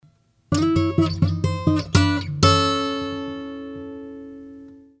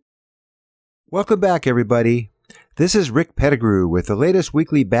Welcome back, everybody. This is Rick Pettigrew with the latest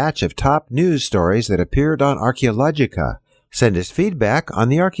weekly batch of top news stories that appeared on Archaeologica. Send us feedback on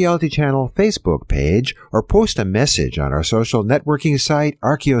the Archaeology Channel Facebook page or post a message on our social networking site,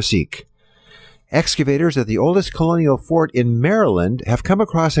 Archaeoseek. Excavators at the oldest colonial fort in Maryland have come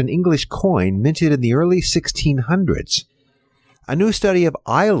across an English coin minted in the early 1600s. A new study of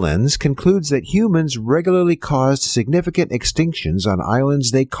islands concludes that humans regularly caused significant extinctions on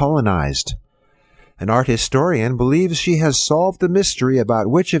islands they colonized. An art historian believes she has solved the mystery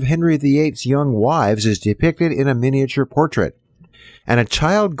about which of Henry VIII's young wives is depicted in a miniature portrait. And a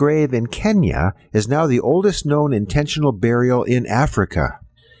child grave in Kenya is now the oldest known intentional burial in Africa.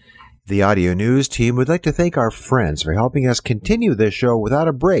 The Audio News team would like to thank our friends for helping us continue this show without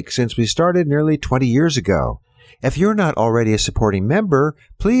a break since we started nearly 20 years ago. If you're not already a supporting member,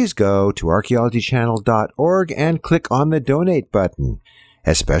 please go to archaeologychannel.org and click on the donate button.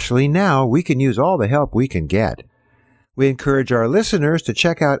 Especially now, we can use all the help we can get. We encourage our listeners to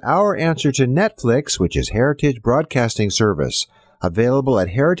check out our answer to Netflix, which is Heritage Broadcasting Service, available at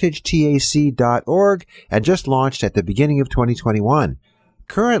heritagetac.org and just launched at the beginning of 2021.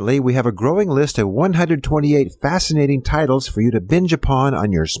 Currently, we have a growing list of 128 fascinating titles for you to binge upon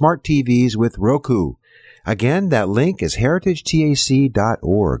on your smart TVs with Roku. Again, that link is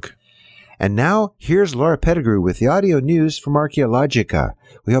heritagetac.org. And now, here's Laura Pettigrew with the audio news from Archaeologica.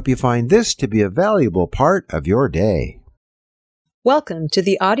 We hope you find this to be a valuable part of your day. Welcome to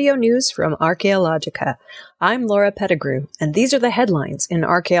the audio news from Archaeologica. I'm Laura Pettigrew, and these are the headlines in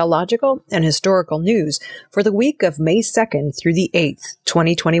archaeological and historical news for the week of May 2nd through the 8th,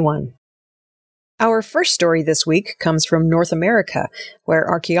 2021. Our first story this week comes from North America, where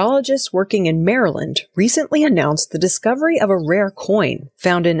archaeologists working in Maryland recently announced the discovery of a rare coin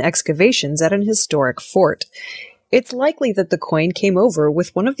found in excavations at an historic fort. It's likely that the coin came over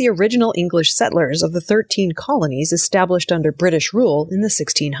with one of the original English settlers of the 13 colonies established under British rule in the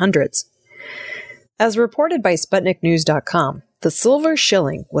 1600s. As reported by SputnikNews.com, the silver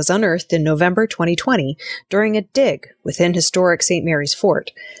shilling was unearthed in November 2020 during a dig within historic St. Mary's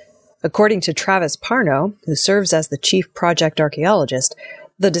Fort. According to Travis Parno, who serves as the chief project archaeologist,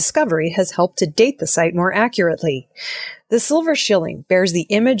 the discovery has helped to date the site more accurately. The silver shilling bears the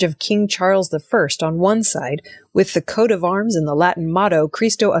image of King Charles I on one side, with the coat of arms and the Latin motto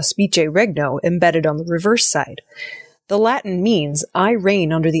Christo Auspice Regno embedded on the reverse side. The Latin means, I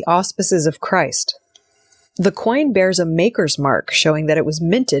reign under the auspices of Christ. The coin bears a maker's mark showing that it was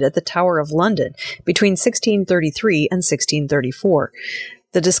minted at the Tower of London between 1633 and 1634.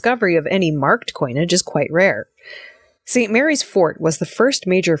 The discovery of any marked coinage is quite rare. St. Mary's Fort was the first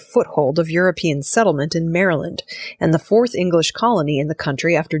major foothold of European settlement in Maryland, and the fourth English colony in the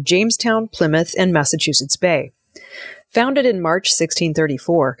country after Jamestown, Plymouth, and Massachusetts Bay. Founded in March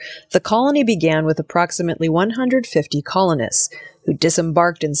 1634, the colony began with approximately 150 colonists, who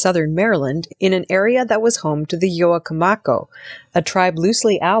disembarked in southern Maryland in an area that was home to the Yoakamako, a tribe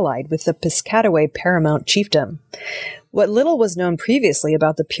loosely allied with the Piscataway paramount chiefdom. What little was known previously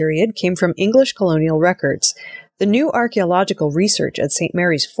about the period came from English colonial records. The new archaeological research at St.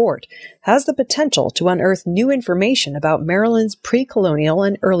 Mary's Fort has the potential to unearth new information about Maryland's pre-colonial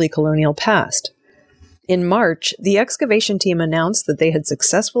and early colonial past. In March, the excavation team announced that they had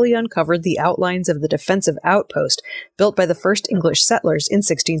successfully uncovered the outlines of the defensive outpost built by the first English settlers in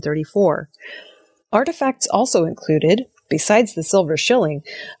 1634. Artifacts also included, besides the silver shilling,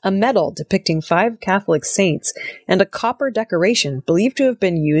 a medal depicting 5 Catholic saints and a copper decoration believed to have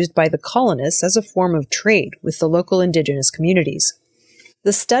been used by the colonists as a form of trade with the local indigenous communities.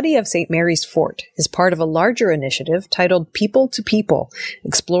 The study of St. Mary's Fort is part of a larger initiative titled People to People,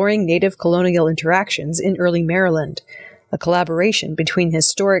 Exploring Native Colonial Interactions in Early Maryland, a collaboration between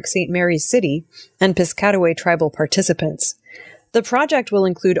historic St. Mary's City and Piscataway tribal participants. The project will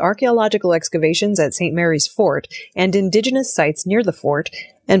include archaeological excavations at St. Mary's Fort and indigenous sites near the fort,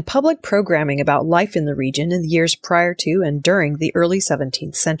 and public programming about life in the region in the years prior to and during the early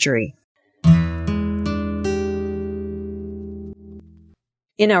 17th century.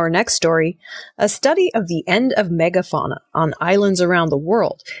 In our next story, a study of the end of megafauna on islands around the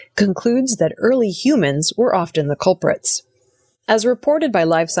world concludes that early humans were often the culprits. As reported by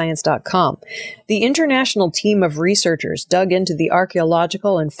LiveScience.com, the international team of researchers dug into the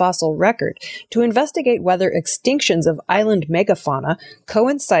archaeological and fossil record to investigate whether extinctions of island megafauna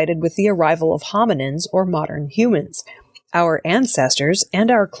coincided with the arrival of hominins or modern humans, our ancestors and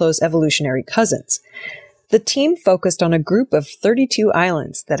our close evolutionary cousins. The team focused on a group of 32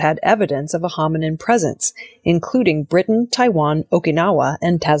 islands that had evidence of a hominin presence, including Britain, Taiwan, Okinawa,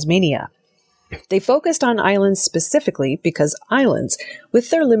 and Tasmania. They focused on islands specifically because islands, with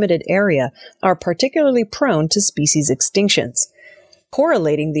their limited area, are particularly prone to species extinctions.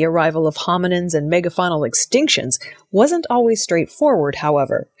 Correlating the arrival of hominins and megafaunal extinctions wasn't always straightforward,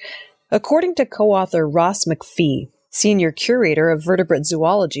 however. According to co-author Ross McPhee, senior curator of vertebrate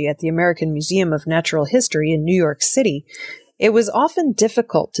zoology at the American Museum of Natural History in New York City, it was often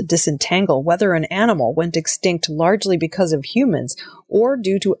difficult to disentangle whether an animal went extinct largely because of humans or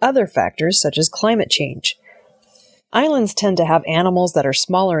due to other factors such as climate change. Islands tend to have animals that are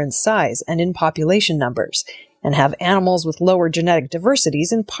smaller in size and in population numbers, and have animals with lower genetic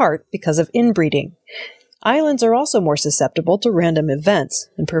diversities in part because of inbreeding. Islands are also more susceptible to random events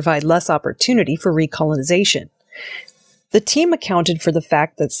and provide less opportunity for recolonization. The team accounted for the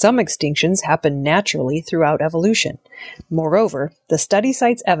fact that some extinctions happen naturally throughout evolution. Moreover, the study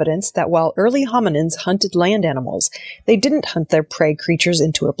cites evidence that while early hominins hunted land animals, they didn't hunt their prey creatures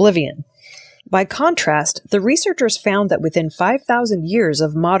into oblivion. By contrast, the researchers found that within 5,000 years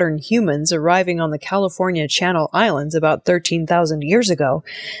of modern humans arriving on the California Channel Islands about 13,000 years ago,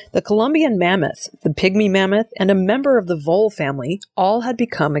 the Columbian mammoth, the pygmy mammoth, and a member of the vole family all had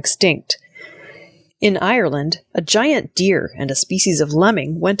become extinct. In Ireland, a giant deer and a species of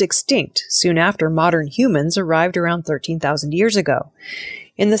lemming went extinct soon after modern humans arrived around 13,000 years ago.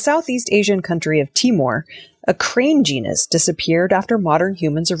 In the Southeast Asian country of Timor, a crane genus disappeared after modern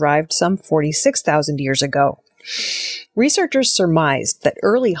humans arrived some 46,000 years ago. Researchers surmised that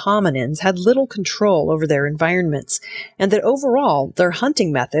early hominins had little control over their environments, and that overall their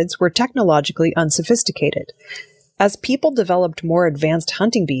hunting methods were technologically unsophisticated. As people developed more advanced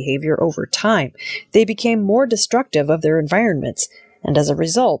hunting behavior over time, they became more destructive of their environments, and as a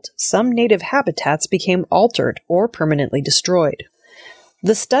result, some native habitats became altered or permanently destroyed.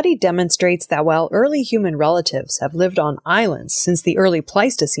 The study demonstrates that while early human relatives have lived on islands since the early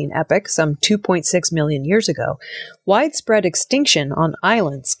Pleistocene epoch some 2.6 million years ago, widespread extinction on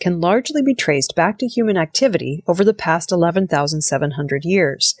islands can largely be traced back to human activity over the past 11,700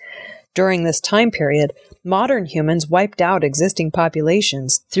 years. During this time period, modern humans wiped out existing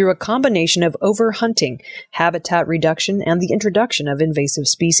populations through a combination of overhunting, habitat reduction, and the introduction of invasive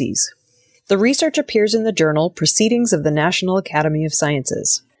species. The research appears in the journal Proceedings of the National Academy of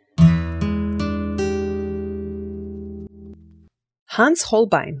Sciences. Hans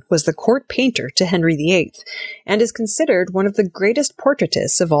Holbein was the court painter to Henry VIII and is considered one of the greatest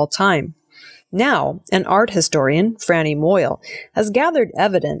portraitists of all time. Now, an art historian, Franny Moyle, has gathered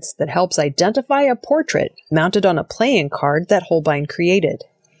evidence that helps identify a portrait mounted on a playing card that Holbein created.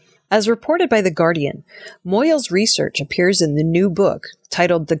 As reported by The Guardian, Moyle's research appears in the new book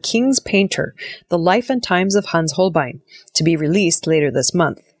titled The King's Painter, The Life and Times of Hans Holbein, to be released later this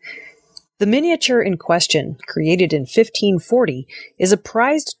month. The miniature in question, created in 1540, is a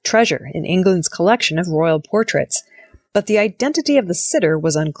prized treasure in England's collection of royal portraits, but the identity of the sitter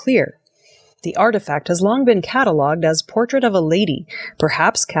was unclear. The artifact has long been catalogued as Portrait of a Lady,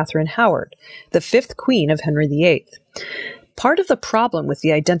 perhaps Catherine Howard, the fifth queen of Henry VIII. Part of the problem with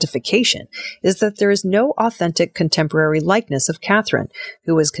the identification is that there is no authentic contemporary likeness of Catherine,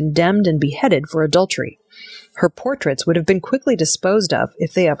 who was condemned and beheaded for adultery. Her portraits would have been quickly disposed of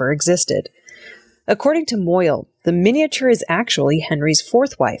if they ever existed. According to Moyle, the miniature is actually Henry's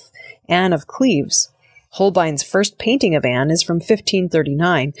fourth wife, Anne of Cleves. Holbein's first painting of Anne is from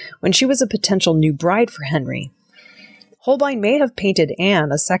 1539, when she was a potential new bride for Henry. Holbein may have painted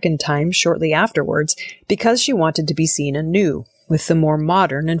Anne a second time shortly afterwards because she wanted to be seen anew, with the more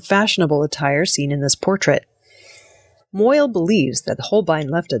modern and fashionable attire seen in this portrait. Moyle believes that Holbein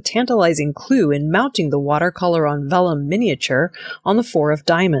left a tantalizing clue in mounting the watercolor on vellum miniature on the four of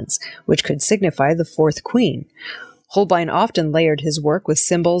diamonds, which could signify the fourth queen. Holbein often layered his work with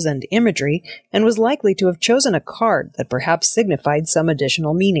symbols and imagery, and was likely to have chosen a card that perhaps signified some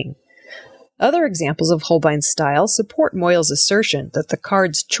additional meaning. Other examples of Holbein's style support Moyle's assertion that the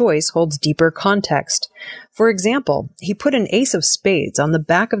card's choice holds deeper context. For example, he put an ace of spades on the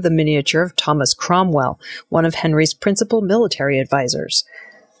back of the miniature of Thomas Cromwell, one of Henry's principal military advisors.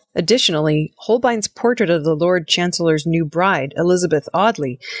 Additionally, Holbein's portrait of the Lord Chancellor's new bride, Elizabeth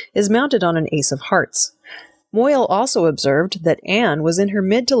Audley, is mounted on an ace of hearts. Moyle also observed that Anne was in her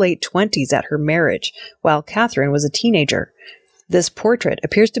mid to late 20s at her marriage, while Catherine was a teenager. This portrait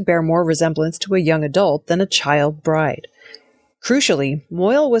appears to bear more resemblance to a young adult than a child bride. Crucially,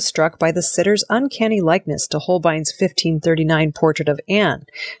 Moyle was struck by the sitter's uncanny likeness to Holbein's 1539 portrait of Anne,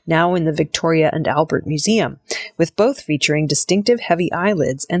 now in the Victoria and Albert Museum, with both featuring distinctive heavy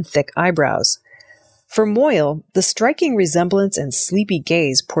eyelids and thick eyebrows. For Moyle, the striking resemblance and sleepy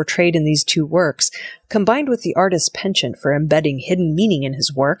gaze portrayed in these two works, combined with the artist's penchant for embedding hidden meaning in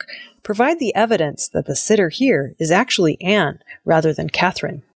his work, provide the evidence that the sitter here is actually Anne rather than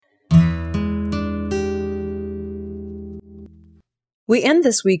Catherine. We end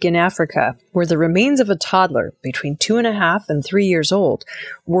this week in Africa, where the remains of a toddler between 2.5 and 3 years old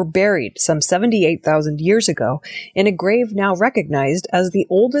were buried some 78,000 years ago in a grave now recognized as the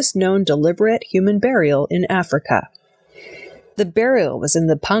oldest known deliberate human burial in Africa. The burial was in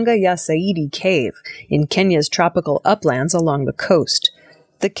the Panga ya Saidi cave in Kenya's tropical uplands along the coast.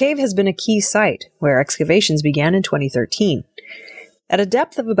 The cave has been a key site, where excavations began in 2013. At a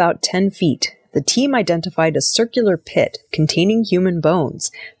depth of about 10 feet, the team identified a circular pit containing human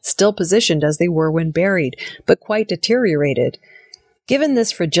bones, still positioned as they were when buried, but quite deteriorated. Given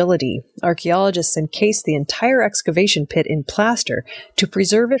this fragility, archaeologists encased the entire excavation pit in plaster to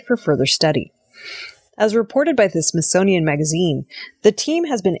preserve it for further study. As reported by the Smithsonian Magazine, the team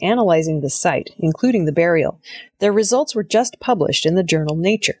has been analyzing the site, including the burial. Their results were just published in the journal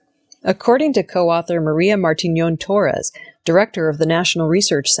Nature. According to co-author Maria Martiñón Torres, director of the National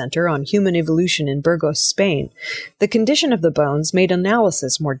Research Center on Human Evolution in Burgos, Spain, the condition of the bones made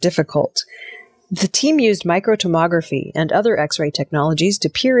analysis more difficult. The team used microtomography and other X-ray technologies to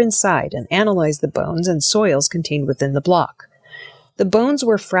peer inside and analyze the bones and soils contained within the block. The bones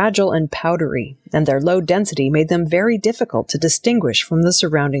were fragile and powdery, and their low density made them very difficult to distinguish from the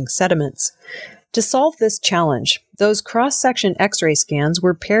surrounding sediments. To solve this challenge, those cross-section X-ray scans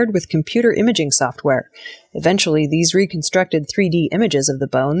were paired with computer imaging software. Eventually, these reconstructed 3D images of the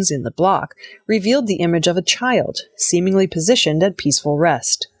bones in the block revealed the image of a child, seemingly positioned at peaceful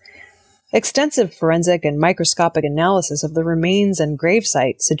rest. Extensive forensic and microscopic analysis of the remains and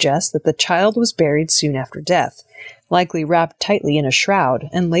gravesite suggests that the child was buried soon after death, likely wrapped tightly in a shroud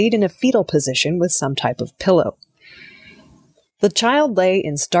and laid in a fetal position with some type of pillow. The child lay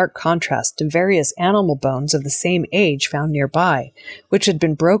in stark contrast to various animal bones of the same age found nearby, which had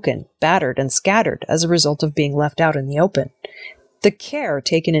been broken, battered, and scattered as a result of being left out in the open. The care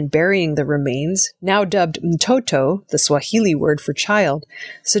taken in burying the remains, now dubbed mtoto, the Swahili word for child,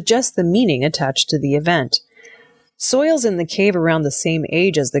 suggests the meaning attached to the event. Soils in the cave around the same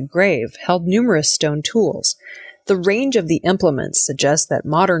age as the grave held numerous stone tools. The range of the implements suggests that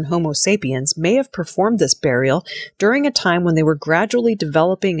modern Homo sapiens may have performed this burial during a time when they were gradually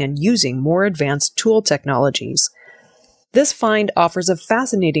developing and using more advanced tool technologies. This find offers a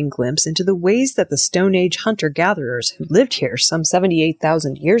fascinating glimpse into the ways that the Stone Age hunter-gatherers who lived here some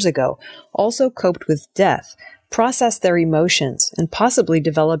 78,000 years ago also coped with death, processed their emotions, and possibly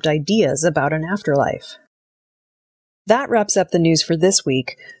developed ideas about an afterlife. That wraps up the news for this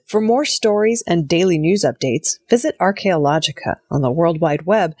week. For more stories and daily news updates, visit Archaeologica on the World Wide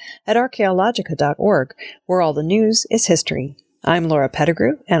Web at archaeologica.org, where all the news is history. I'm Laura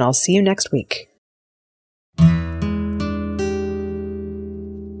Pettigrew, and I'll see you next week.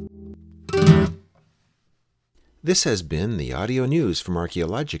 This has been the audio news from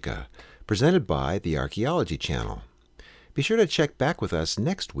Archaeologica, presented by the Archaeology Channel. Be sure to check back with us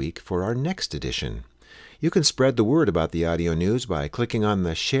next week for our next edition. You can spread the word about the audio news by clicking on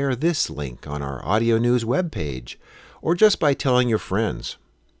the Share This link on our audio news webpage, or just by telling your friends.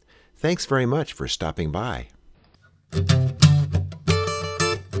 Thanks very much for stopping by.